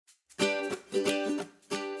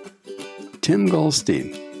Tim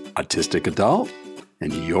Goldstein, autistic adult,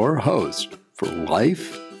 and your host for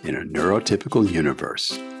Life in a Neurotypical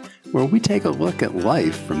Universe, where we take a look at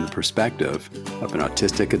life from the perspective of an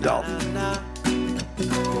autistic adult.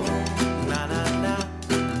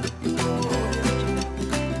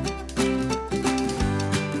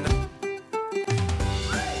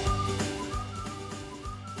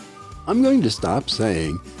 I'm going to stop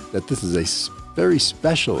saying that this is a very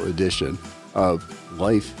special edition of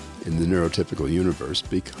Life in the Neurotypical Universe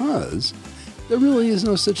because there really is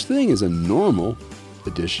no such thing as a normal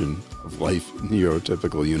edition of Life in the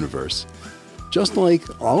Neurotypical Universe. Just like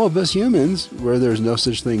all of us humans, where there's no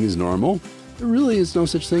such thing as normal, there really is no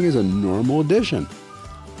such thing as a normal edition.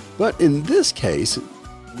 But in this case,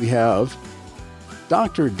 we have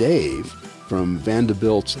Dr. Dave from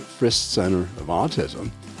Vanderbilt's Frist Center of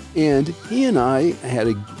Autism, and he and I had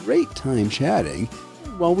a great time chatting.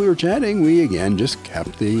 While we were chatting, we again just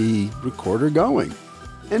kept the recorder going.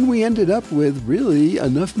 And we ended up with really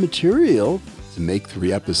enough material to make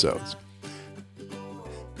 3 episodes.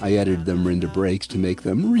 I edited them into breaks to make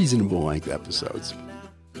them reasonable length episodes.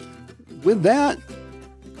 With that,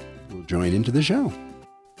 we'll join into the show.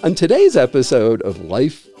 On today's episode of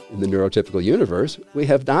Life in the Neurotypical Universe, we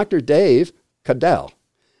have Dr. Dave Caddell,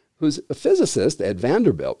 who's a physicist at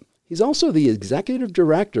Vanderbilt. He's also the executive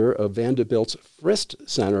director of Vanderbilt's Frist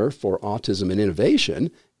Center for Autism and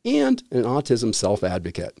Innovation and an autism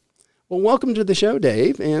self-advocate. Well, welcome to the show,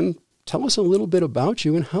 Dave, and tell us a little bit about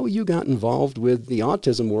you and how you got involved with the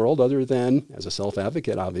autism world other than, as a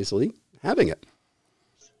self-advocate, obviously, having it.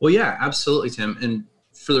 Well, yeah, absolutely, Tim. And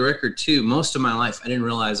for the record, too, most of my life, I didn't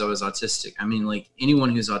realize I was autistic. I mean, like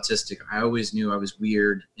anyone who's autistic, I always knew I was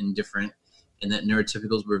weird and different, and that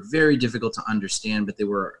neurotypicals were very difficult to understand, but they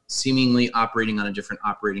were seemingly operating on a different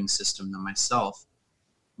operating system than myself.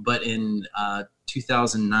 But in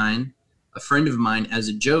 2009, a friend of mine, as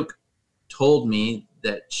a joke, told me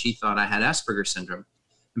that she thought I had Asperger's syndrome.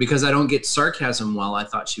 And because I don't get sarcasm well, I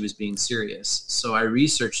thought she was being serious. So I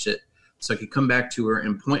researched it so I could come back to her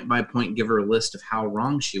and point by point give her a list of how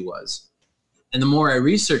wrong she was. And the more I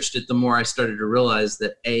researched it, the more I started to realize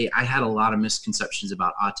that A, I had a lot of misconceptions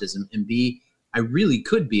about autism, and B, I really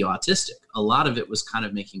could be autistic. A lot of it was kind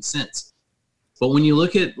of making sense. But when you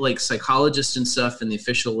look at like psychologists and stuff and the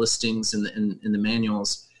official listings and the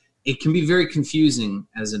manuals, it can be very confusing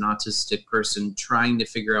as an autistic person trying to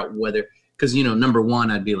figure out whether, because, you know, number one,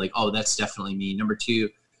 I'd be like, oh, that's definitely me. Number two,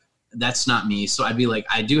 that's not me. So I'd be like,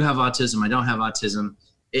 I do have autism. I don't have autism.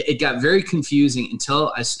 It got very confusing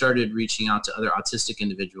until I started reaching out to other autistic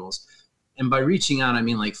individuals. And by reaching out, I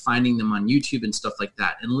mean like finding them on YouTube and stuff like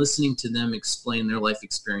that and listening to them explain their life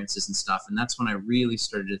experiences and stuff. And that's when I really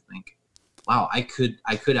started to think, wow, I could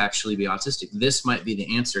actually be autistic. This might be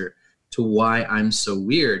the answer to why I'm so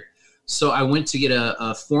weird. So I went to get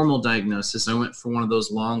a formal diagnosis. I went for one of those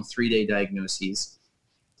long 3-day diagnoses.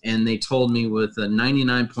 And they told me with a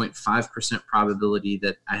 99.5% probability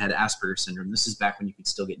that I had Asperger's syndrome. This is back when you could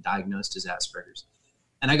still get diagnosed as Asperger's.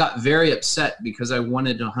 And I got very upset because I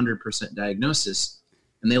wanted a 100% diagnosis.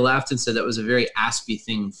 And they laughed and said that was a very Aspie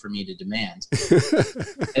thing for me to demand.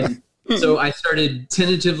 And so I started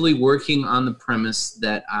tentatively working on the premise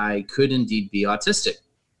that I could indeed be autistic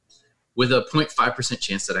with a 0.5%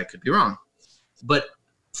 chance that I could be wrong. But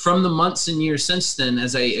from the months and years since then,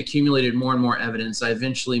 as I accumulated more and more evidence, I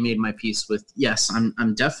eventually made my peace with, yes,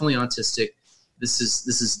 I'm definitely autistic. This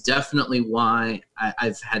is definitely why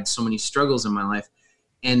I've had so many struggles in my life.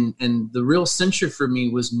 And the real censure for me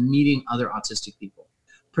was meeting other autistic people,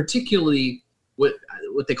 particularly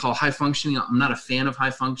what they call high functioning. I'm not a fan of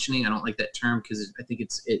high functioning. I don't like that term because I think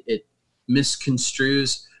it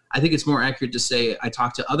misconstrues. I think it's more accurate to say I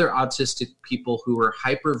talk to other autistic people who are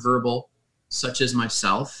hyperverbal, such as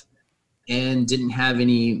myself, and didn't have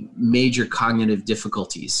any major cognitive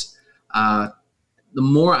difficulties. The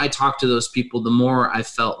more I talked to those people, the more I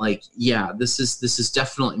felt like, yeah, this is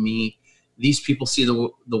definitely me. These people see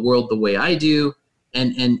the world the way I do.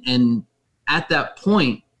 And at that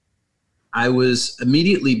point, I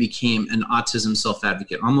immediately became an autism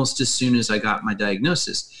self-advocate almost as soon as I got my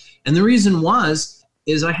diagnosis. And the reason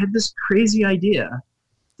is I had this crazy idea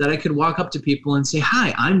that I could walk up to people and say,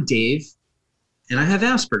 hi, I'm Dave, and I have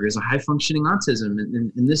Asperger's, a high-functioning autism.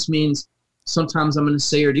 And this means sometimes I'm going to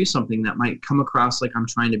say or do something that might come across like I'm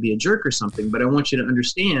trying to be a jerk or something. But I want you to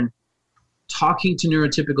understand, talking to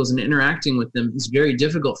neurotypicals and interacting with them is very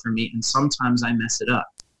difficult for me, and sometimes I mess it up.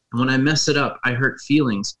 And when I mess it up, I hurt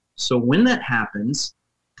feelings. So when that happens,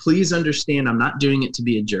 please understand I'm not doing it to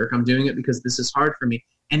be a jerk. I'm doing it because this is hard for me.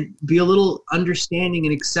 And be a little understanding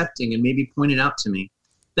and accepting and maybe point it out to me.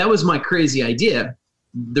 That was my crazy idea.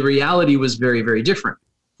 the reality was very, very different.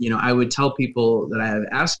 I would tell people that I have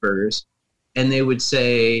Asperger's, and they would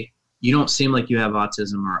say, you don't seem like you have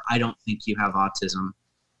autism, or I don't think you have autism.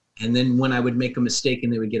 And then when I would make a mistake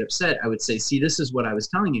and they would get upset, I would say, see, this is what I was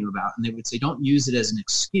telling you about. And they would say, don't use it as an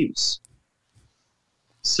excuse.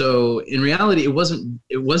 So in reality, it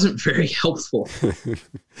wasn't very helpful.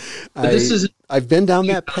 I've been down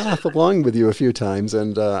that path along with you a few times,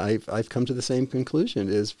 and I've come to the same conclusion,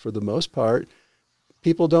 is for the most part,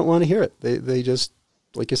 people don't want to hear it. They just,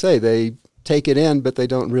 like you say, they take it in, but they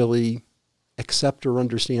don't really accept or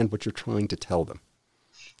understand what you're trying to tell them.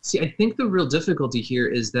 See, I think the real difficulty here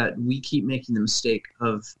is that we keep making the mistake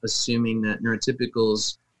of assuming that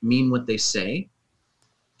neurotypicals mean what they say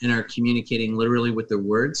and are communicating literally with their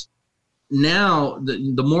words. Now,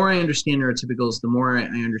 the more I understand neurotypicals, the more I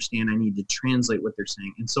understand I need to translate what they're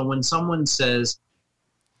saying. And so when someone says,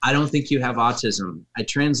 I don't think you have autism, I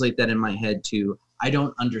translate that in my head to, I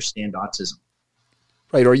don't understand autism.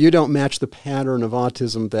 Right, or you don't match the pattern of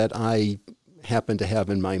autism that I happen to have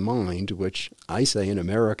in my mind, which I say in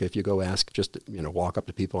America, if you go ask, just walk up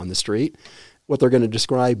to people on the street, what they're going to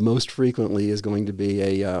describe most frequently is going to be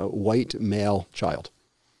a white male child.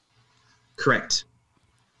 Correct.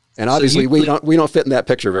 And obviously, we don't fit in that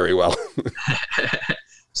picture very well.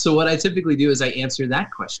 So what I typically do is I answer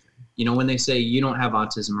that question. When they say you don't have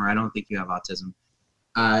autism, or I don't think you have autism,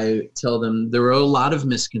 I tell them there are a lot of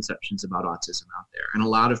misconceptions about autism out there, and a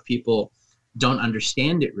lot of people don't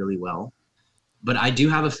understand it really well. But I do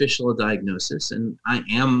have official diagnosis, and I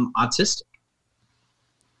am autistic.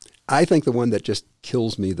 I think the one that just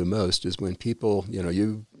kills me the most is when people,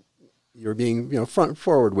 you're being, front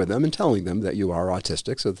forward with them and telling them that you are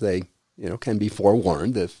autistic, so that they, can be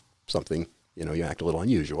forewarned if something, you act a little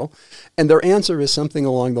unusual. And their answer is something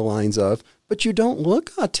along the lines of, but you don't look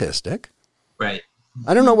autistic. Right.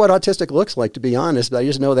 I don't know what autistic looks like, to be honest, but I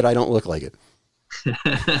just know that I don't look like it.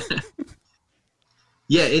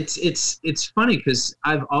 Yeah, it's funny because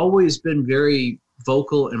I've always been very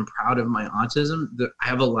vocal and proud of my autism. I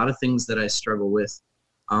have a lot of things that I struggle with.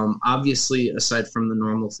 Obviously, aside from the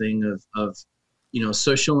normal thing of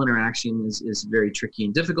social interaction is very tricky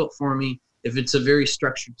and difficult for me. If it's a very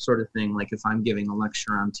structured sort of thing, like if I'm giving a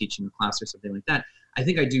lecture, I'm teaching a class or something like that, I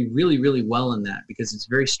think I do really, really well in that because it's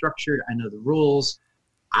very structured. I know the rules.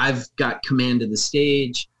 I've got command of the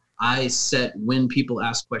stage. I set when people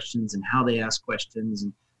ask questions and how they ask questions.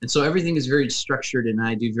 And so everything is very structured, and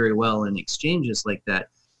I do very well in exchanges like that.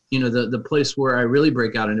 The place where I really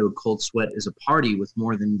break out into a cold sweat is a party with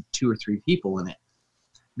more than 2 or 3 people in it.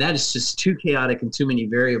 That is just too chaotic and too many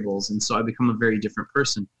variables, and so I become a very different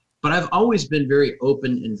person. But I've always been very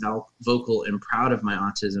open and vocal and proud of my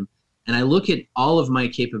autism, and I look at all of my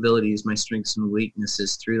capabilities, my strengths and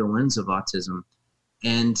weaknesses through the lens of autism.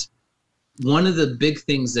 And one of the big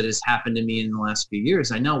things that has happened to me in the last few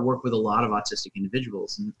years, I now work with a lot of autistic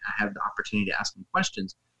individuals, and I have the opportunity to ask them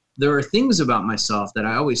questions. There are things about myself that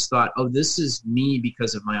I always thought, oh, this is me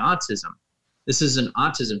because of my autism. This is an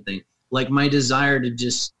autism thing. Like my desire to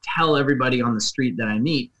just tell everybody on the street that I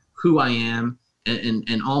meet who I am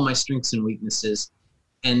and all my strengths and weaknesses.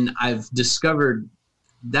 And I've discovered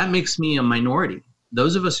that makes me a minority.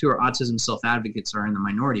 Those of us who are autism self-advocates are in the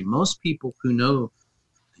minority. Most people who know,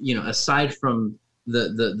 aside from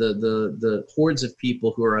the hordes of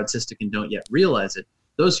people who are autistic and don't yet realize it,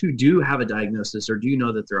 those who do have a diagnosis or do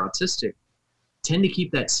know that they're autistic tend to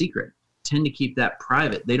keep that secret, tend to keep that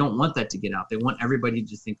private. They don't want that to get out. They want everybody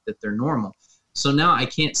to think that they're normal. So now I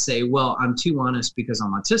can't say, well, I'm too honest because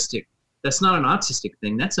I'm autistic. That's not an autistic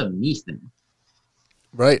thing. That's a me thing.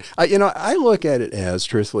 Right. I look at it as,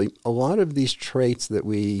 truthfully, a lot of these traits that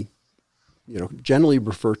we, generally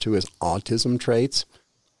refer to as autism traits,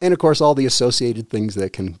 and of course, all the associated things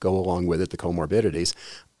that can go along with it, the comorbidities,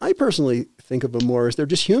 I personally think of them more as they're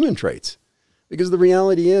just human traits. Because the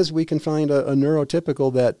reality is we can find a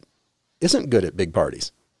neurotypical that isn't good at big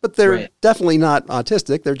parties, but they're definitely not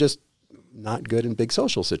autistic. They're just not good in big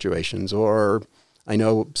social situations. Or I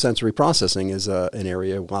know sensory processing is an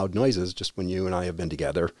area of loud noises, just when you and I have been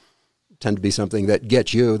together, tend to be something that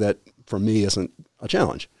gets you that for me isn't a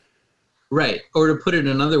challenge. Right. Or to put it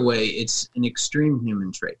another way, it's an extreme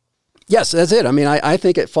human trait. Yes, that's it. I mean, I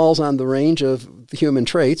think it falls on the range of the human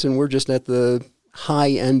traits, and we're just at the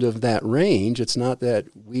high end of that range. It's not that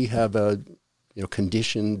we have a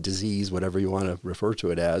condition, disease, whatever you want to refer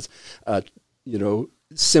to it as,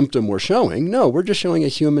 symptom we're showing. No, we're just showing a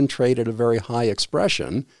human trait at a very high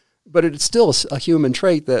expression, but it's still a human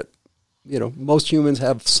trait that, most humans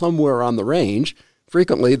have somewhere on the range.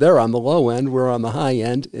 Frequently, they're on the low end, we're on the high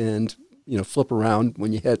end, and, flip around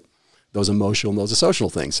when you hit those emotional, those social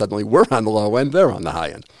things. Suddenly we're on the low end, they're on the high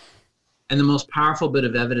end. And the most powerful bit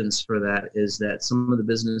of evidence for that is that some of the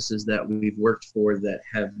businesses that we've worked for that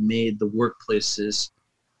have made the workplaces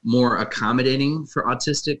more accommodating for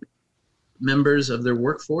autistic members of their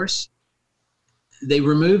workforce, they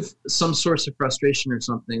remove some source of frustration or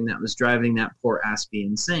something that was driving that poor Aspie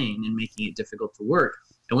insane and making it difficult to work.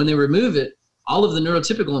 And when they remove it, all of the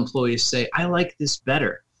neurotypical employees say, I like this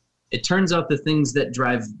better. It turns out the things that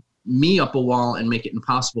drive me up a wall and make it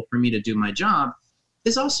impossible for me to do my job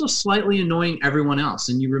is also slightly annoying everyone else.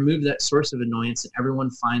 And you remove that source of annoyance and everyone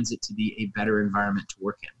finds it to be a better environment to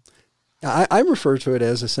work in. I refer to it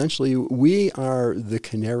as essentially we are the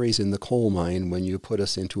canaries in the coal mine when you put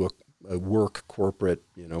us into a work corporate,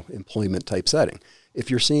 employment type setting.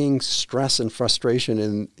 If you're seeing stress and frustration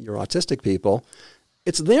in your autistic people,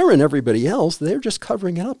 it's there in everybody else. They're just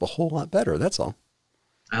covering it up a whole lot better. That's all.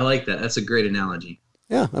 I like that. That's a great analogy.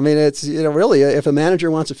 Yeah. I mean, it's, really, if a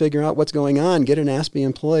manager wants to figure out what's going on, get an Aspie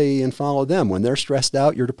employee and follow them. When they're stressed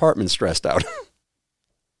out, your department's stressed out.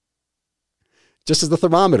 Just as the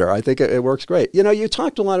thermometer, I think it works great. You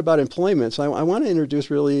talked a lot about employment, so I want to introduce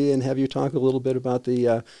really and have you talk a little bit about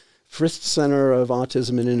the Frist Center of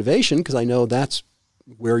Autism and Innovation, because I know that's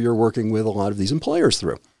where you're working with a lot of these employers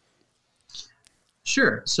through.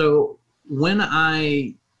 Sure. So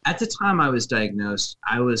at the time I was diagnosed,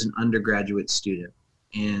 I was an undergraduate student,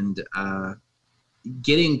 and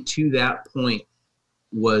getting to that point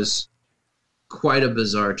was quite a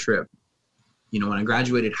bizarre trip. When I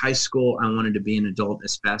graduated high school, I wanted to be an adult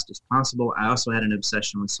as fast as possible. I also had an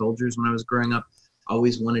obsession with soldiers when I was growing up.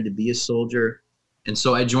 Always wanted to be a soldier. And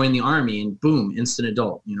so I joined the Army and boom, instant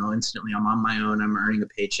adult. Instantly I'm on my own. I'm earning a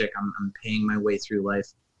paycheck. I'm paying my way through life.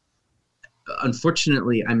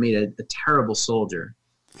 Unfortunately, I made a terrible soldier.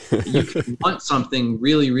 You can want something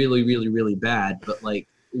really, really, really, really bad, but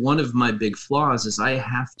one of my big flaws is I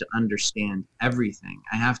have to understand everything.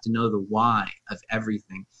 I have to know the why of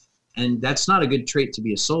everything. And that's not a good trait to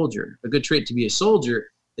be a soldier. A good trait to be a soldier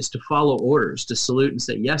is to follow orders, to salute and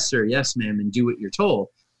say, yes, sir, yes, ma'am, and do what you're told.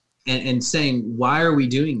 And saying, why are we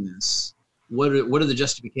doing this? What are the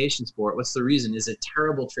justifications for it? What's the reason? Is a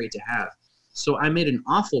terrible trait to have. So I made an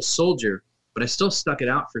awful soldier, but I still stuck it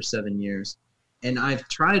out for 7 years. And I've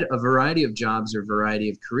tried a variety of jobs or variety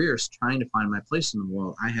of careers trying to find my place in the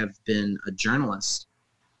world. I have been a journalist,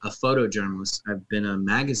 a photojournalist. I've been a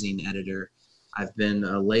magazine editor. I've been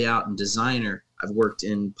a layout and designer. I've worked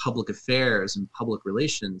in public affairs and public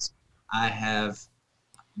relations. I have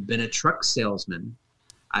been a truck salesman.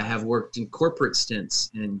 I have worked in corporate stints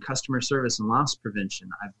in customer service and loss prevention.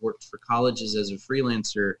 I've worked for colleges as a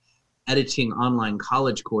freelancer, editing online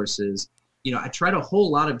college courses. I tried a whole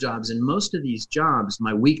lot of jobs, and most of these jobs,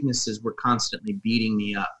 my weaknesses were constantly beating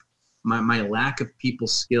me up. My lack of people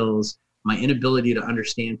skills, my inability to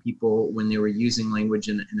understand people when they were using language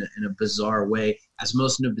in a bizarre way, as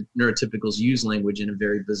most neurotypicals use language in a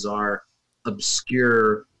very bizarre,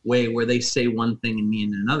 obscure way where they say one thing and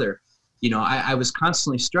mean another. I was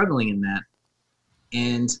constantly struggling in that.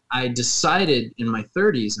 And I decided in my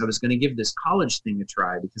 30s I was going to give this college thing a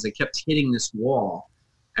try because I kept hitting this wall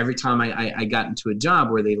every time I got into a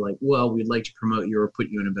job where they well, we'd like to promote you or put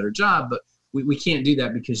you in a better job, but we can't do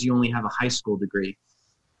that because you only have a high school degree.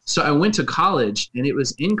 So I went to college, and it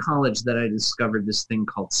was in college that I discovered this thing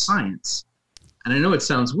called science. And I know it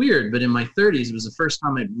sounds weird, but in my 30s, it was the first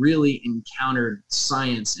time I'd really encountered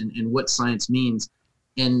science and what science means.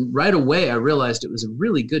 And right away, I realized it was a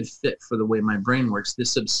really good fit for the way my brain works.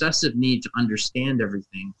 This obsessive need to understand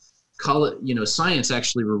everything. Science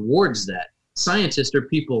actually rewards that. Scientists are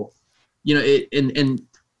people, and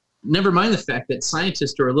never mind the fact that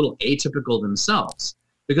scientists are a little atypical themselves,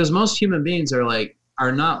 because most human beings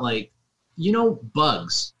are not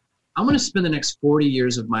bugs. I'm going to spend the next 40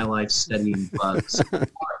 years of my life studying bugs.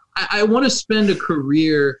 I want to spend a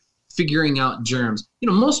career figuring out germs.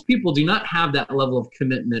 Most people do not have that level of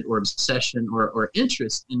commitment or obsession or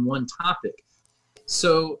interest in one topic.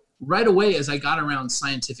 So right away, as I got around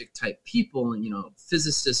scientific type people and,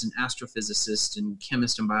 physicists and astrophysicists and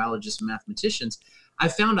chemists and biologists and mathematicians, I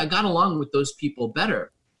found I got along with those people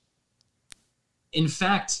better. In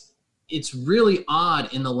fact, it's really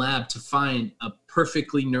odd in the lab to find a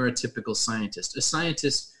perfectly neurotypical scientist, a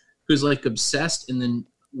scientist who's obsessed and then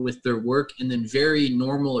with their work and then very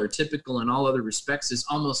normal or typical in all other respects is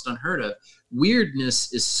almost unheard of.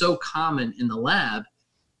 Weirdness is so common in the lab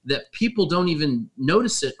that people don't even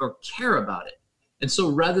notice it or care about it. And so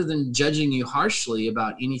rather than judging you harshly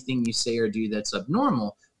about anything you say or do that's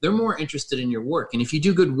abnormal, they're more interested in your work. And if you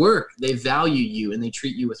do good work, they value you and they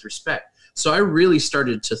treat you with respect. So I really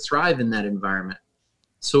started to thrive in that environment.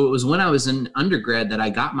 So it was when I was in undergrad that I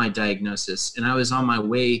got my diagnosis, and I was on my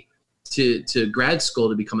way to grad school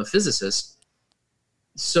to become a physicist.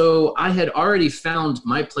 So I had already found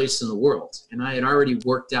my place in the world, and I had already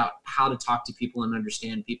worked out how to talk to people and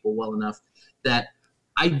understand people well enough that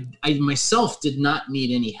I myself did not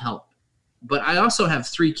need any help. But I also have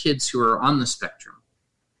 3 kids who are on the spectrum,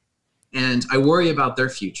 and I worry about their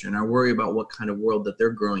future, and I worry about what kind of world that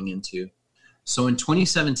they're growing into. So in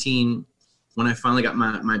 2017, when I finally got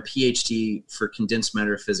my PhD for condensed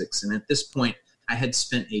matter physics, and at this point, I had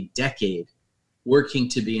spent a decade working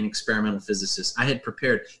to be an experimental physicist. I had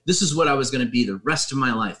prepared, this is what I was going to be the rest of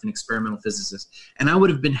my life, an experimental physicist. And I would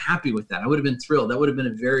have been happy with that. I would have been thrilled. That would have been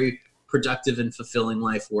a very productive and fulfilling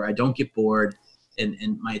life where I don't get bored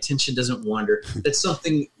and my attention doesn't wander. That's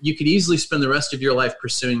something you could easily spend the rest of your life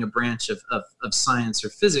pursuing a branch of science or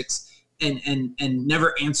physics and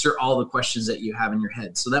never answer all the questions that you have in your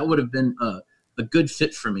head. So that would have been a good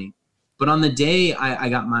fit for me. But on the day I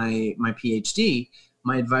got my PhD,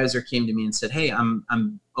 my advisor came to me and said, hey,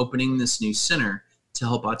 I'm opening this new center to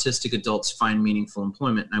help autistic adults find meaningful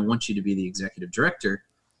employment, and I want you to be the executive director.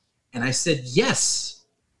 And I said, yes.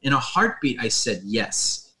 In a heartbeat, I said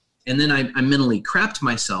yes. And then I mentally crapped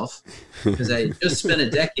myself because I just spent a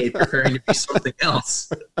decade preparing to be something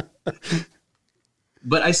else.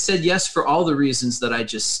 But I said yes for all the reasons that I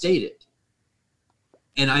just stated.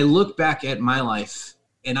 And I look back at my life,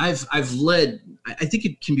 and I've led, I think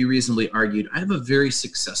it can be reasonably argued, I have a very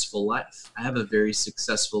successful life. I have a very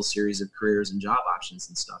successful series of careers and job options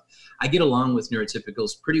and stuff. I get along with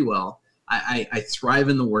neurotypicals pretty well. I thrive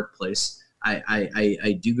in the workplace.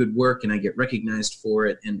 I do good work, and I get recognized for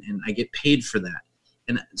it, and I get paid for that.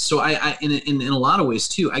 And so I in a lot of ways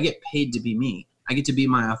too, I get paid to be me. I get to be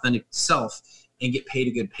my authentic self and get paid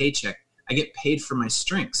a good paycheck. I get paid for my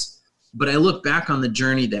strengths. But I look back on the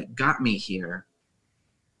journey that got me here,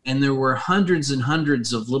 and there were hundreds and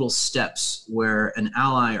hundreds of little steps where an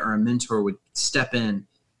ally or a mentor would step in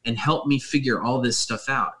and help me figure all this stuff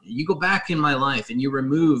out. You go back in my life and you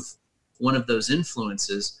remove one of those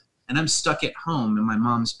influences, and I'm stuck at home in my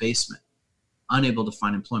mom's basement, unable to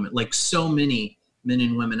find employment, like so many men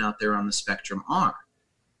and women out there on the spectrum are.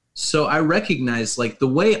 So I recognize, like, the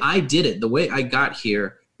way I did it, the way I got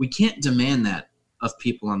here, we can't demand that of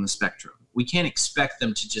people on the spectrum. We can't expect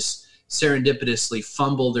them to just serendipitously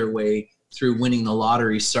fumble their way through winning the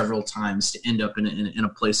lottery several times to end up in a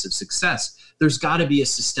place of success. There's got to be a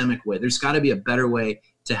systemic way. There's got to be a better way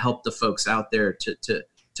to help the folks out there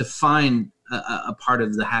to find a part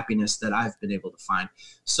of the happiness that I've been able to find.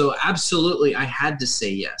 So absolutely, I had to say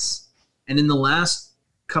yes. And in the last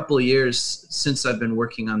couple of years since I've been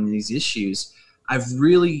working on these issues, I've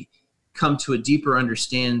really come to a deeper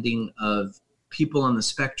understanding of people on the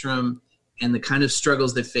spectrum and the kind of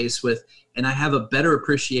struggles they face with. And I have a better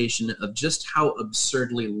appreciation of just how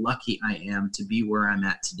absurdly lucky I am to be where I'm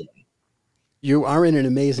at today. You are in an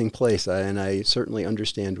amazing place, and I certainly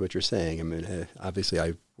understand what you're saying. I mean, obviously,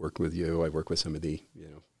 I work with you. I work with some of the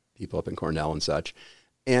people up in Cornell and such.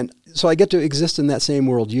 And so I get to exist in that same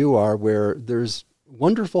world you are, where there's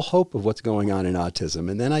wonderful hope of what's going on in autism.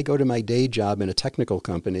 And then I go to my day job in a technical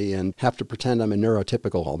company and have to pretend I'm a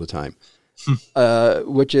neurotypical all the time,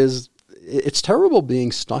 which is, it's terrible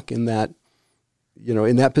being stuck in that,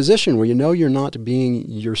 in that position where you're not being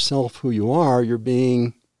yourself who you are, you're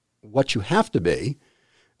being what you have to be,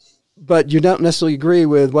 but you don't necessarily agree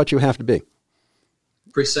with what you have to be.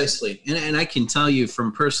 Precisely. And I can tell you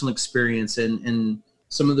from personal experience and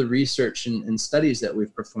some of the research and studies that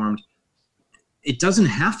we've performed, it doesn't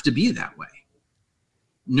have to be that way.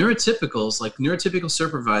 Neurotypicals, like neurotypical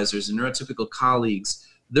supervisors and neurotypical colleagues,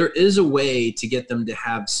 there is a way to get them to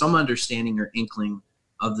have some understanding or inkling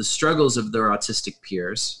of the struggles of their autistic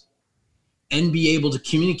peers and be able to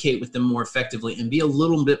communicate with them more effectively and be a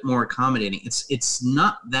little bit more accommodating. It's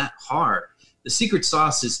not that hard. The secret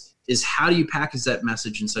sauce is how do you package that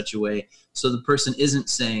message in such a way so the person isn't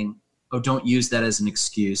saying, oh, don't use that as an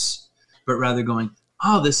excuse, but rather going,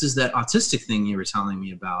 oh, this is that autistic thing you were telling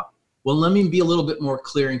me about. Well, let me be a little bit more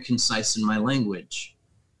clear and concise in my language.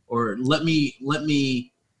 Or let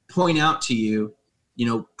me point out to you,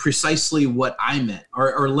 precisely what I meant.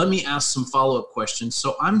 Or let me ask some follow-up questions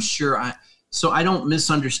so I'm sure so I don't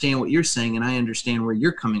misunderstand what you're saying and I understand where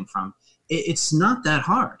you're coming from. It's not that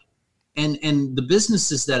hard. And the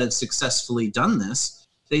businesses that have successfully done this,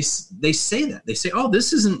 they say that. They say, oh,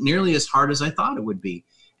 this isn't nearly as hard as I thought it would be.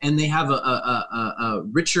 And they have a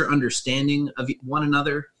richer understanding of one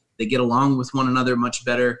another. They get along with one another much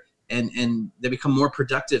better, and they become more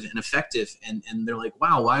productive and effective. And they're like,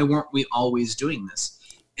 wow, why weren't we always doing this?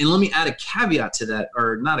 And let me add a caveat to that,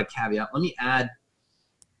 or not a caveat. Let me add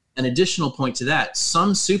an additional point to that,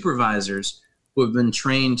 some supervisors who have been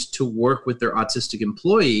trained to work with their autistic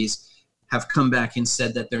employees have come back and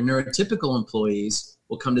said that their neurotypical employees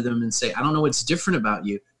will come to them and say, I don't know what's different about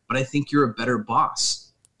you, but I think you're a better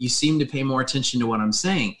boss. You seem to pay more attention to what I'm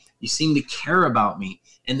saying. You seem to care about me.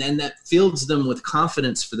 And then that fills them with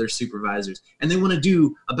confidence for their supervisors. And they want to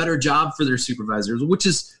do a better job for their supervisors, which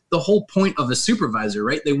is the whole point of a supervisor,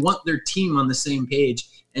 right? They want their team on the same page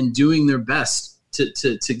and doing their best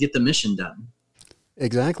to get the mission done.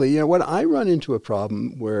 Exactly. You know, what I run into a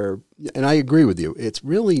problem where, and I agree with you, it's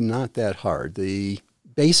really not that hard. The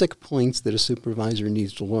basic points that a supervisor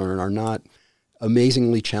needs to learn are not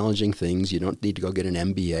amazingly challenging things. You don't need to go get an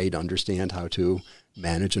MBA to understand how to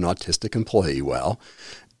manage an autistic employee well.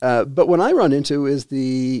 But what I run into is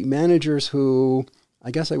the managers who,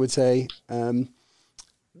 I guess I would say,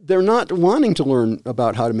 they're not wanting to learn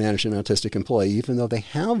about how to manage an autistic employee, even though they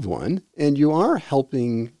have one, and you are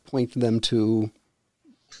helping point them to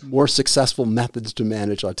more successful methods to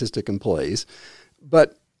manage autistic employees.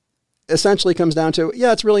 But essentially comes down to,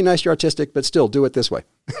 yeah, it's really nice you're autistic, but still do it this way.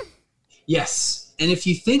 Yes. And if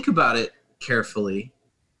you think about it carefully,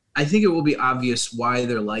 I think it will be obvious why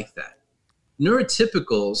they're like that.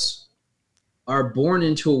 Neurotypicals are born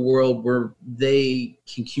into a world where they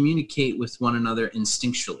can communicate with one another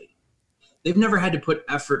instinctually. They've never had to put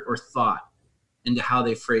effort or thought into how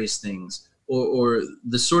they phrase things or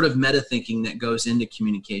the sort of meta thinking that goes into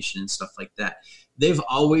communication and stuff like that. They've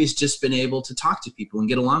always just been able to talk to people and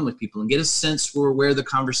get along with people and get a sense for where the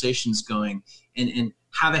conversation's going and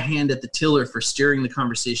have a hand at the tiller for steering the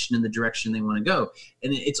conversation in the direction they want to go.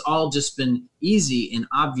 And it's all just been easy and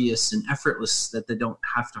obvious and effortless that they don't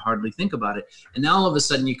have to hardly think about it. And now all of a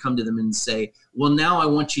sudden you come to them and say, well, now I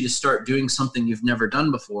want you to start doing something you've never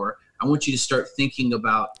done before. I want you to start thinking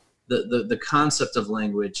about the concept of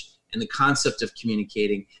language and the concept of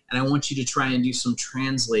communicating. And I want you to try and do some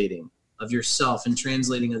translating of yourself and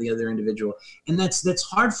translating of the other individual. And that's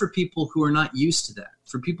hard for people who are not used to that.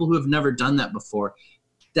 For people who have never done that before,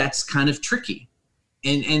 that's kind of tricky.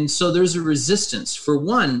 And so there's a resistance. For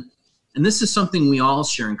one, and this is something we all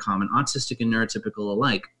share in common, autistic and neurotypical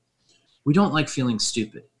alike, we don't like feeling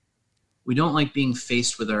stupid. We don't like being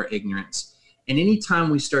faced with our ignorance. And anytime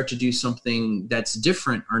we start to do something that's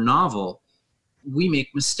different or novel, we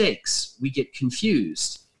make mistakes. We get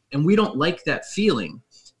confused. And we don't like that feeling.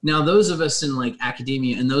 Now, those of us in like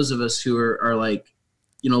academia and those of us who are like,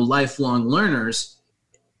 lifelong learners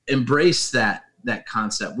embrace that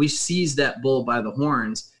concept. We seize that bull by the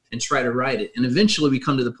horns and try to ride it. And eventually we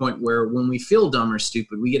come to the point where when we feel dumb or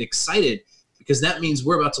stupid, we get excited because that means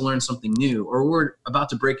we're about to learn something new or we're about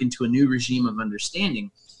to break into a new regime of understanding.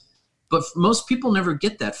 But most people never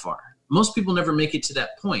get that far. Most people never make it to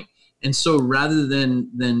that point. And so rather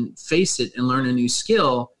than face it and learn a new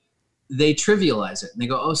skill, they trivialize it and they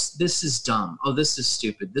go, oh, this is dumb. Oh, this is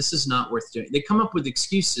stupid. This is not worth doing. They come up with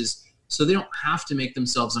excuses so they don't have to make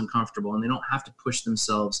themselves uncomfortable and they don't have to push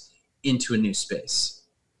themselves into a new space.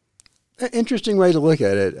 Interesting way to look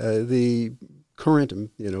at it. The current,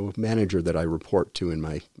 manager that I report to in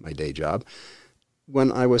my day job,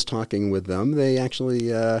 when I was talking with them, they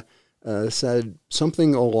actually said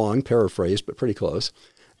something along, paraphrased, but pretty close.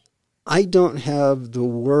 I don't have the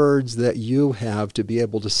words that you have to be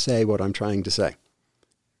able to say what I'm trying to say.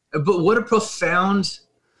 But what a profound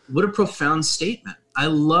statement. I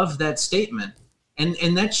love that statement.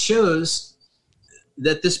 And that shows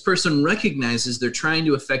that this person recognizes they're trying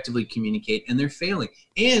to effectively communicate and they're failing.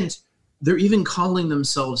 And they're even calling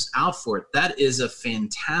themselves out for it. That is a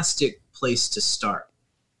fantastic place to start.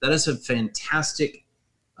 That is a fantastic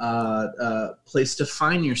place to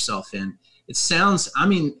find yourself in. It sounds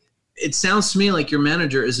to me like your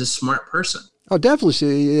manager is a smart person. Oh,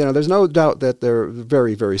 definitely. There's no doubt that they're a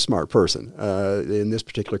very, very smart person. In this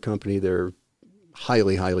particular company, they're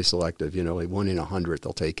highly, highly selective. Like 1 in 100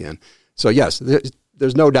 they'll take in. So yes,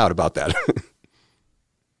 there's no doubt about that.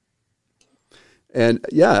 And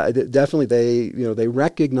yeah, definitely they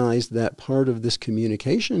recognized that part of this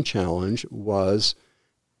communication challenge was,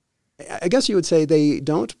 I guess you would say, they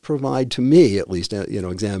don't provide, to me at least,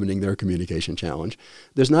 examining their communication challenge,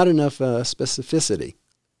 there's not enough specificity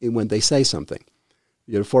when they say something.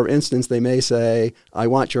 For instance, they may say, I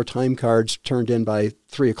want your time cards turned in by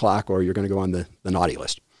 3:00 or you're going to go on the naughty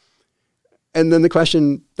list. And then the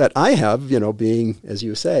question that I have, being, as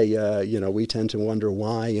you say, we tend to wonder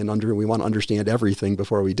why and we want to understand everything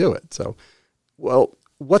before we do it. So, well,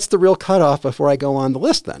 what's the real cutoff before I go on the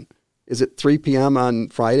list then? Is it 3 p.m. on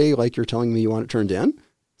Friday like you're telling me you want it turned in?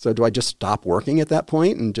 So do I just stop working at that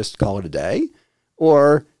point and just call it a day?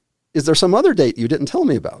 Or is there some other date you didn't tell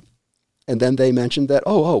me about? And then they mentioned that,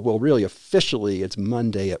 well, really, officially, it's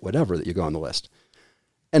Monday at whatever that you go on the list.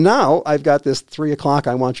 And now I've got this 3 o'clock,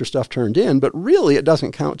 I want your stuff turned in, but really it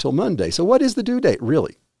doesn't count till Monday. So what is the due date,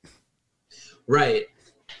 really? Right.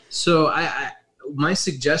 So my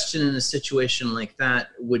suggestion in a situation like that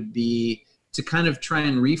would be to kind of try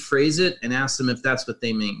and rephrase it and ask them if that's what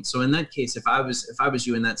they mean. So in that case, if I was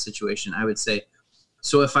you in that situation, I would say,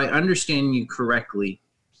 so if I understand you correctly,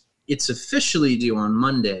 it's officially due on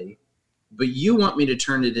Monday, but you want me to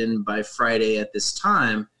turn it in by Friday at this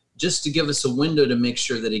time, just to give us a window to make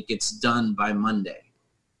sure that it gets done by Monday.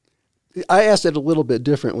 I asked it a little bit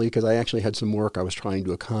differently because I actually had some work I was trying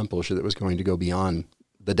to accomplish that was going to go beyond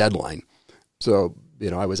the deadline. So,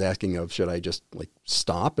 I was asking should I just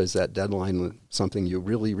stop? Is that deadline something you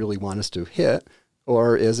really, really want us to hit?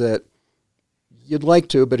 Or is it you'd like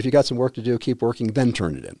to, but if you got some work to do, keep working, then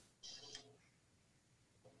turn it in?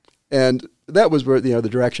 And that was where, the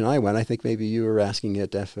direction I went. I think maybe you were asking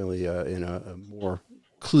it definitely in a more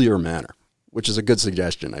clear manner, which is a good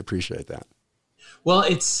suggestion. I appreciate that. Well,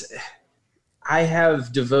 I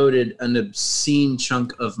have devoted an obscene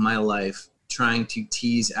chunk of my life trying to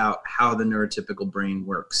tease out how the neurotypical brain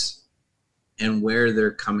works and where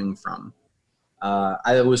they're coming from.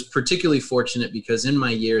 I was particularly fortunate because in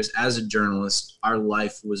my years as a journalist, our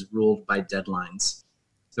life was ruled by deadlines.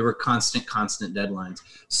 There were constant deadlines.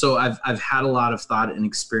 So I've had a lot of thought and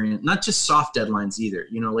experience, not just soft deadlines either.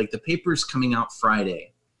 Like the paper's coming out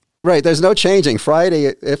Friday. Right. There's no changing. Friday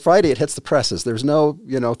it hits the presses. There's no,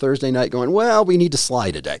 Thursday night going, well, we need to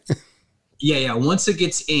slide a day. Yeah. Once it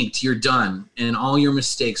gets inked, you're done. And all your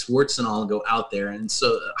mistakes, warts and all, go out there. And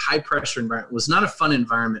so high pressure environment was not a fun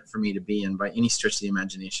environment for me to be in by any stretch of the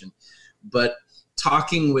imagination. But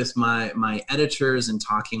talking with my editors and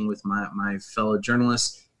talking with my fellow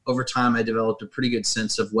journalists, over time I developed a pretty good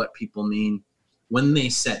sense of what people mean when they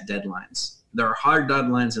set deadlines. There are hard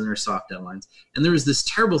deadlines and there are soft deadlines. And there was this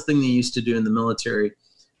terrible thing they used to do in the military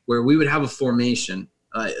where we would have a formation.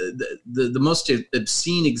 The most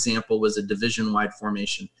obscene example was a division-wide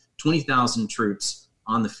formation, 20,000 troops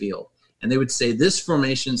on the field. And they would say, this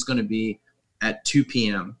formation is going to be at 2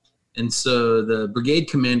 p.m. And so the brigade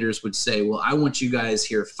commanders would say, well, I want you guys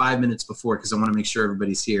here 5 minutes before because I want to make sure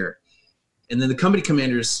everybody's here. And then the company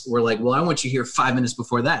commanders were like, well, I want you here 5 minutes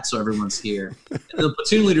before that so everyone's here. And the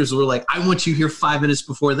platoon leaders were like, I want you here 5 minutes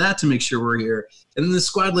before that to make sure we're here. And then the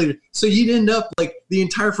squad leader. So you'd end up the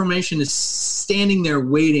entire formation is standing there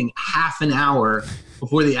waiting half an hour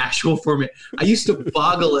before the actual formation. I used to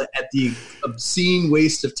boggle at the obscene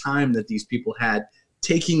waste of time that these people had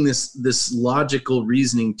taking this logical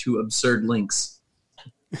reasoning to absurd lengths.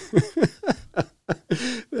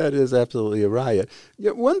 That is absolutely a riot.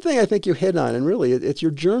 One thing I think you hit on, and really it's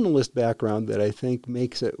your journalist background that I think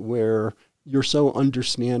makes it where you're so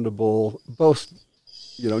understandable, both,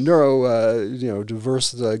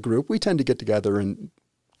 diverse group. We tend to get together and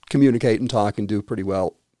communicate and talk and do pretty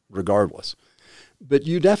well regardless. But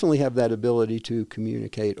you definitely have that ability to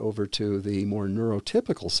communicate over to the more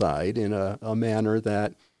neurotypical side in a manner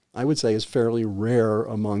that I would say is fairly rare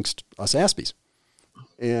amongst us Aspies.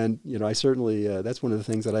 And, I certainly, that's one of the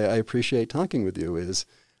things that I appreciate talking with you is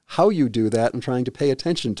how you do that and trying to pay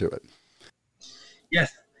attention to it.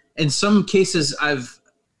 Yes. In some cases I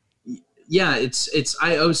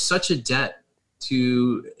owe such a debt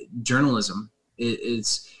to journalism.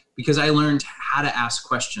 It's because I learned how to ask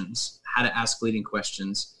questions, how to ask leading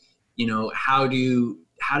questions, how to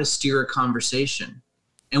steer a conversation.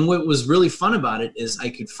 And what was really fun about it is I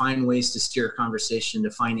could find ways to steer a conversation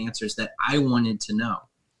to find answers that I wanted to know.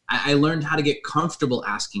 I learned how to get comfortable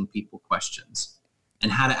asking people questions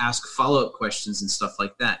and how to ask follow-up questions and stuff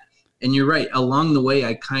like that. And you're right. Along the way,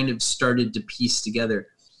 I kind of started to piece together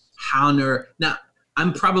now,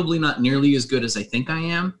 I'm probably not nearly as good as I think I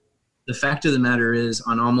am. The fact of the matter is,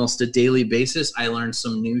 on almost a daily basis, I learned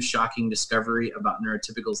some new shocking discovery about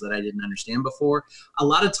neurotypicals that I didn't understand before. A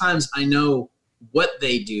lot of times I know what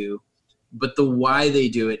they do, but the why they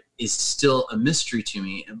do it is still a mystery to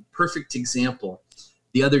me. A perfect example.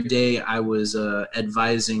 The other day I was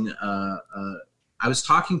advising, I was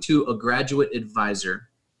talking to a graduate advisor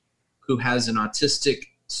who has an autistic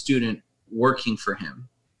student working for him.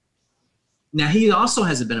 Now, he also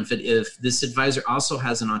has a benefit if this advisor also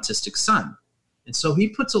has an autistic son. And so he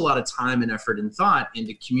puts a lot of time and effort and thought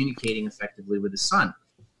into communicating effectively with his son.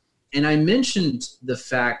 And I mentioned the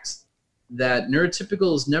fact that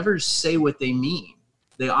neurotypicals never say what they mean.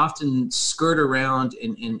 They often skirt around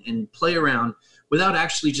and play around without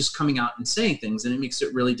actually just coming out and saying things, and it makes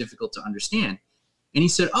it really difficult to understand. And he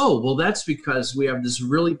said, oh, well, that's because we have this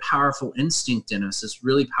really powerful instinct in us, this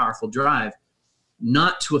really powerful drive,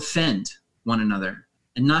 not to offend one another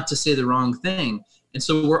and not to say the wrong thing. And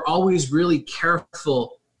so we're always really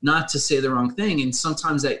careful not to say the wrong thing. And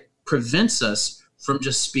sometimes that prevents us from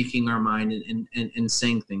just speaking our mind and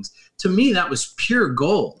saying things. To me, that was pure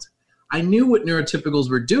gold. I knew what neurotypicals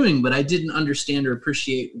were doing, but I didn't understand or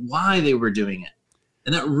appreciate why they were doing it.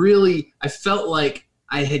 And that really, I felt like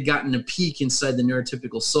I had gotten a peek inside the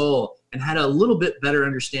neurotypical soul and had a little bit better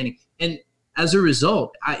understanding. And as a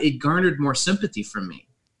result, it garnered more sympathy from me.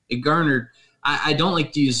 It garnered, I don't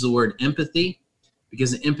like to use the word empathy,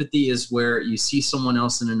 because empathy is where you see someone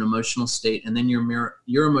else in an emotional state and then your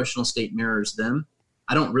emotional state mirrors them.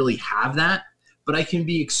 I don't really have that, but I can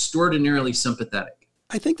be extraordinarily sympathetic.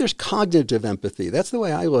 I think there's cognitive empathy. That's the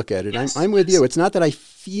way I look at it. Yes, I'm with you. It's not that I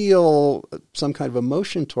feel some kind of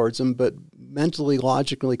emotion towards them, but mentally,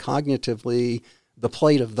 logically, cognitively, the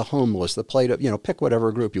plight of the homeless, the plight of, pick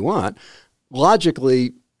whatever group you want.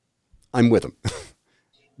 Logically, I'm with them.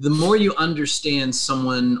 The more you understand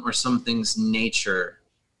someone or something's nature,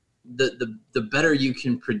 the better you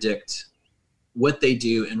can predict what they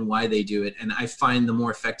do and why they do it. And I find the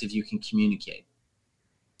more effective you can communicate.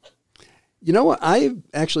 You know what? I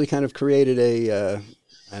actually kind of created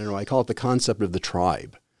I call it the concept of the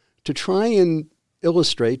tribe, to try and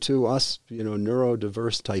illustrate to us,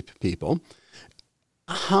 neurodiverse type people,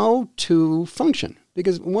 how to function.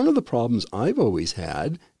 Because one of the problems I've always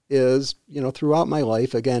had is, throughout my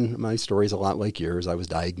life, again, my story's a lot like yours. I was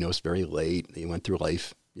diagnosed very late. You went through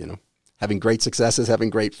life, having great successes, having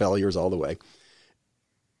great failures all the way.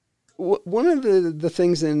 One of the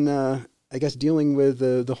things in, I guess, dealing with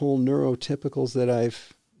the whole neurotypicals that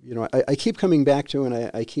I keep coming back to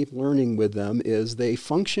and I keep learning with them is they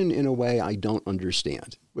function in a way I don't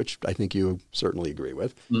understand, which I think you certainly agree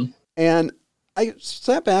with. Mm-hmm. And I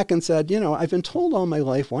sat back and said, I've been told all my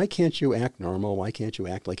life, why can't you act normal? Why can't you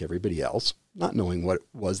act like everybody else? Not knowing what it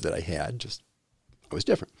was that I had, just I was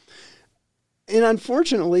different. And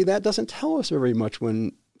unfortunately, that doesn't tell us very much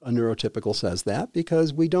when a neurotypical says that,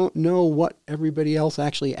 because we don't know what everybody else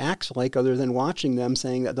actually acts like other than watching them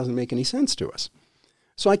saying that doesn't make any sense to us.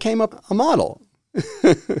 So I came up a model.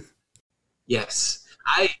 Yes.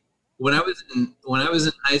 When I was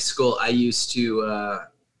in high school, I used to,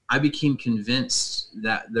 I became convinced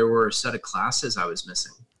that there were a set of classes I was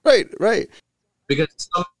missing. Right. Because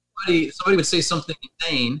somebody would say something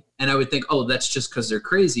insane, and I would think, oh, that's just because they're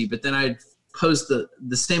crazy. But then I'd pose the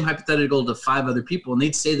same hypothetical to 5 other people, and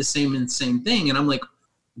they'd say the same thing. And I'm like,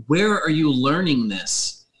 where are you learning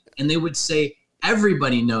this? And they would say,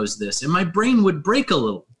 everybody knows this. And my brain would break a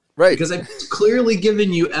little. Right. Because I've clearly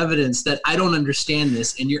given you evidence that I don't understand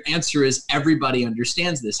this. And your answer is everybody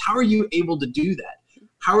understands this. How are you able to do that?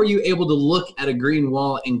 How are you able to look at a green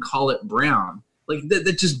wall and call it brown? Like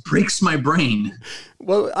that just breaks my brain.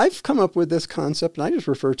 Well, I've come up with this concept, and I just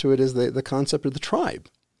refer to it as the concept of the tribe.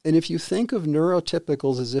 And if you think of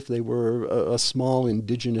neurotypicals as if they were a small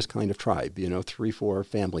indigenous kind of tribe, 3-4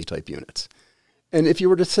 family type units. And if you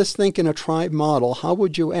were to just think in a tribe model, how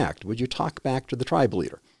would you act? Would you talk back to the tribe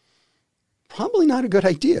leader? Probably not a good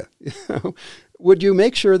idea. Would you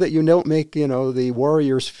make sure that you don't make, the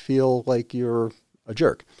warriors feel like you're a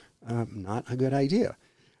jerk? Not a good idea.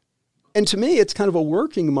 And to me, it's kind of a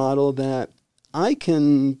working model that I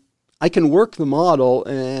can work the model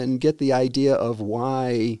and get the idea of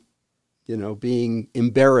why, being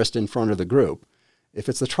embarrassed in front of the group. If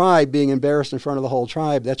it's the tribe being embarrassed in front of the whole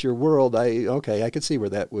tribe, that's your world. I could see where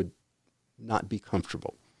that would not be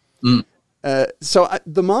comfortable. Mm.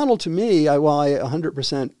 The model to me, while I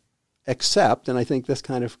 100% accept, and I think this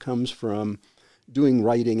kind of comes from doing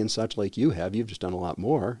writing and such like you've just done a lot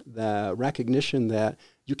more, the recognition that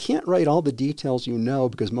you can't write all the details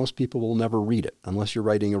because most people will never read it unless you're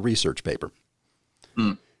writing a research paper.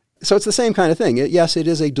 Mm. So it's the same kind of thing. Yes, it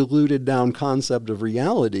is a diluted down concept of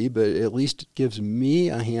reality, but at least it gives me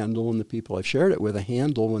a handle, and the people I've shared it with a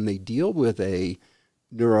handle when they deal with a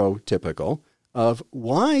neurotypical of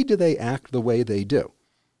why do they act the way they do.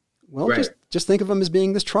 Well, right. just think of them as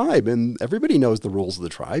being this tribe, and everybody knows the rules of the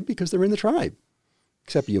tribe because they're in the tribe,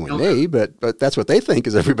 except you and me, but that's what they think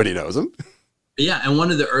is everybody knows them. Yeah, and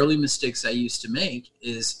one of the early mistakes I used to make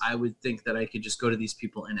is I would think that I could just go to these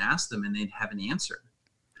people and ask them and they'd have an answer.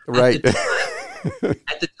 Right.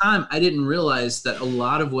 At the time, I didn't realize that a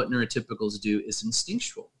lot of what neurotypicals do is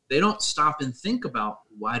instinctual. They don't stop and think about,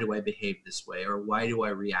 why do I behave this way or why do I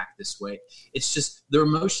react this way? It's just their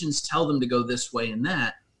emotions tell them to go this way and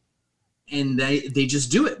that, and they just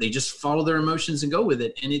do it. They just follow their emotions and go with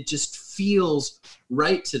it, and it just feels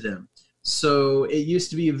right to them. So it used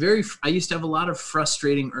to be I used to have a lot of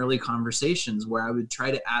frustrating early conversations where I would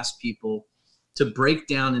try to ask people to break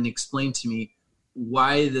down and explain to me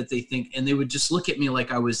why that they think, and they would just look at me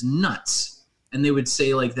like I was nuts. And they would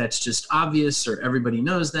say like, that's just obvious, or everybody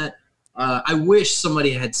knows that. I wish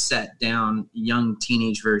somebody had sat down, young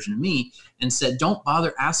teenage version of me, and said, don't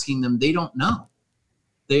bother asking them. They don't know.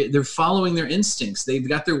 They're following their instincts. They've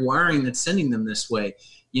got their wiring that's sending them this way.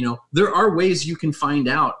 You know, there are ways you can find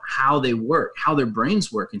out how they work, how their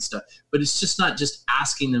brains work and stuff, but it's just not just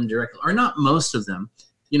asking them directly, or not most of them.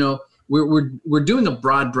 You know, we're doing a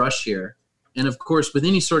broad brush here. And of course, with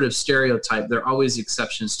any sort of stereotype, there are always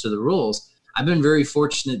exceptions to the rules. I've been very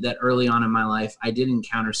fortunate that early on in my life, I did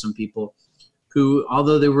encounter some people who,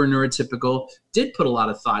 although they were neurotypical, did put a lot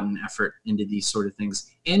of thought and effort into these sort of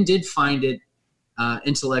things, and did find it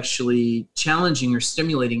intellectually challenging or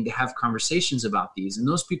stimulating to have conversations about these. And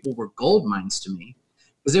those people were gold mines to me,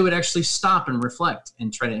 because they would actually stop and reflect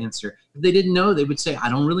and try to answer. If they didn't know, they would say, I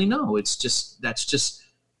don't really know. That's just,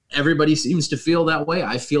 everybody seems to feel that way.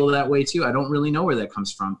 I feel that way too. I don't really know where that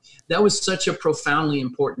comes from. That was such a profoundly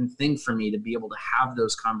important thing for me, to be able to have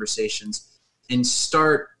those conversations and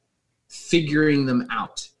start figuring them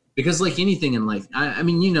out. Because like anything in life, I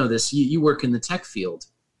mean, you know this, you work in the tech field.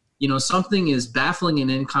 You know, something is baffling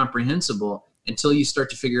and incomprehensible until you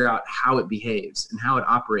start to figure out how it behaves and how it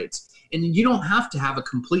operates. And you don't have to have a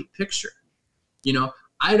complete picture. You know,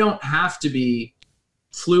 I don't have to be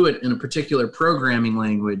fluent in a particular programming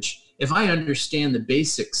language. If I understand the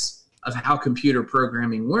basics of how computer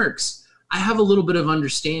programming works, I have a little bit of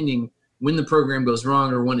understanding when the program goes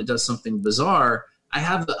wrong or when it does something bizarre. I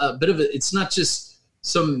have a bit of it. It's not just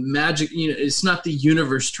some magic, you know, it's not the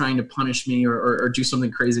universe trying to punish me or do something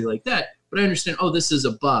crazy like that. But I understand, oh, this is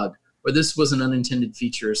a bug, or this was an unintended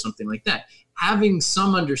feature or something like that. Having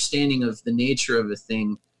some understanding of the nature of a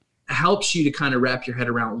thing helps you to kind of wrap your head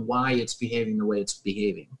around why it's behaving the way it's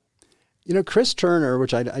behaving. You know, Chris Turner,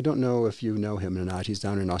 which I don't know if you know him or not, he's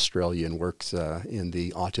down in Australia and works in the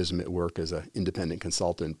autism at work as an independent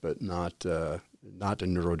consultant, but not a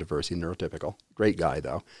neurodiversity, neurotypical. Great guy,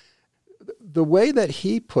 though. The way that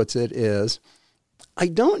he puts it is, I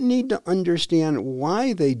don't need to understand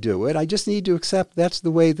why they do it. I just need to accept that's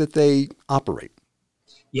the way that they operate.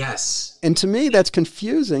 Yes. And to me, that's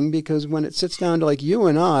confusing, because when it sits down to like you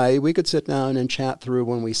and I, we could sit down and chat through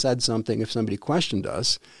when we said something, if somebody questioned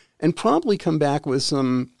us, and probably come back with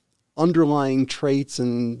some underlying traits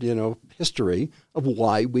and, you know, history of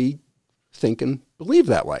why we think and believe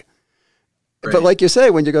that way. Right. But like you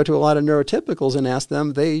say, when you go to a lot of neurotypicals and ask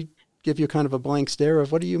them, they give you kind of a blank stare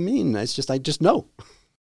of, what do you mean? I just know.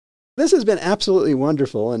 This has been absolutely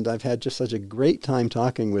wonderful, and I've had just such a great time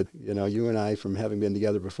talking with, you know, you and I, from having been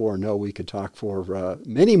together before, know we could talk for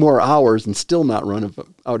many more hours and still not run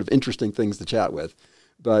out of interesting things to chat with.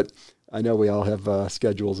 But I know we all have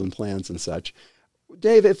schedules and plans and such.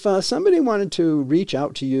 Dave, if somebody wanted to reach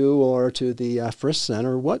out to you or to the Frisch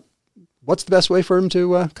Center, what's the best way for them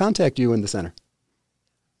to contact you in the center?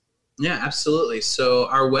 Yeah, absolutely. So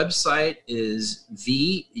our website is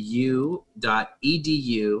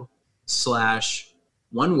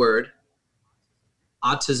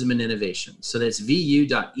vu.edu/autism and innovation. So that's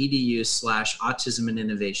vu.edu/autism and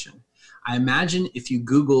innovation. I imagine if you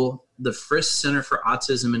Google the Frisch Center for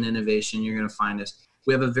Autism and Innovation, you're going to find us.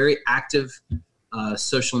 We have a very active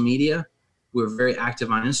social media. We're very active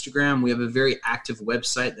on Instagram. We have a very active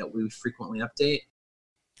website that we frequently update.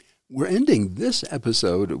 We're ending this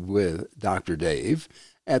episode with Dr. Dave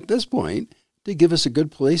at this point to give us a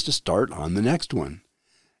good place to start on the next one.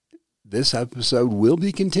 This episode will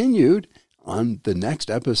be continued on the next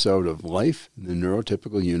episode of Life in the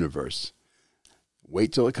Neurotypical Universe.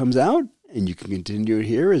 Wait till it comes out, and you can continue it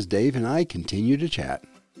here as Dave and I continue to chat.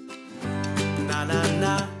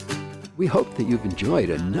 We hope that you've enjoyed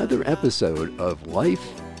another episode of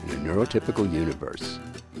Life in the Neurotypical Universe.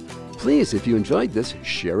 Please, if you enjoyed this,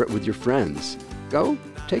 share it with your friends. Go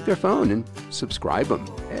take their phone and subscribe them.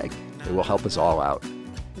 Heck, it will help us all out.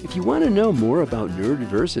 If you want to know more about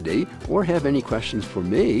neurodiversity or have any questions for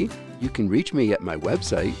me, you can reach me at my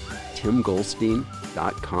website,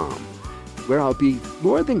 timgoldstein.com, where I'll be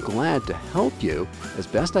more than glad to help you as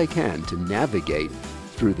best I can to navigate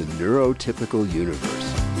through the neurotypical universe.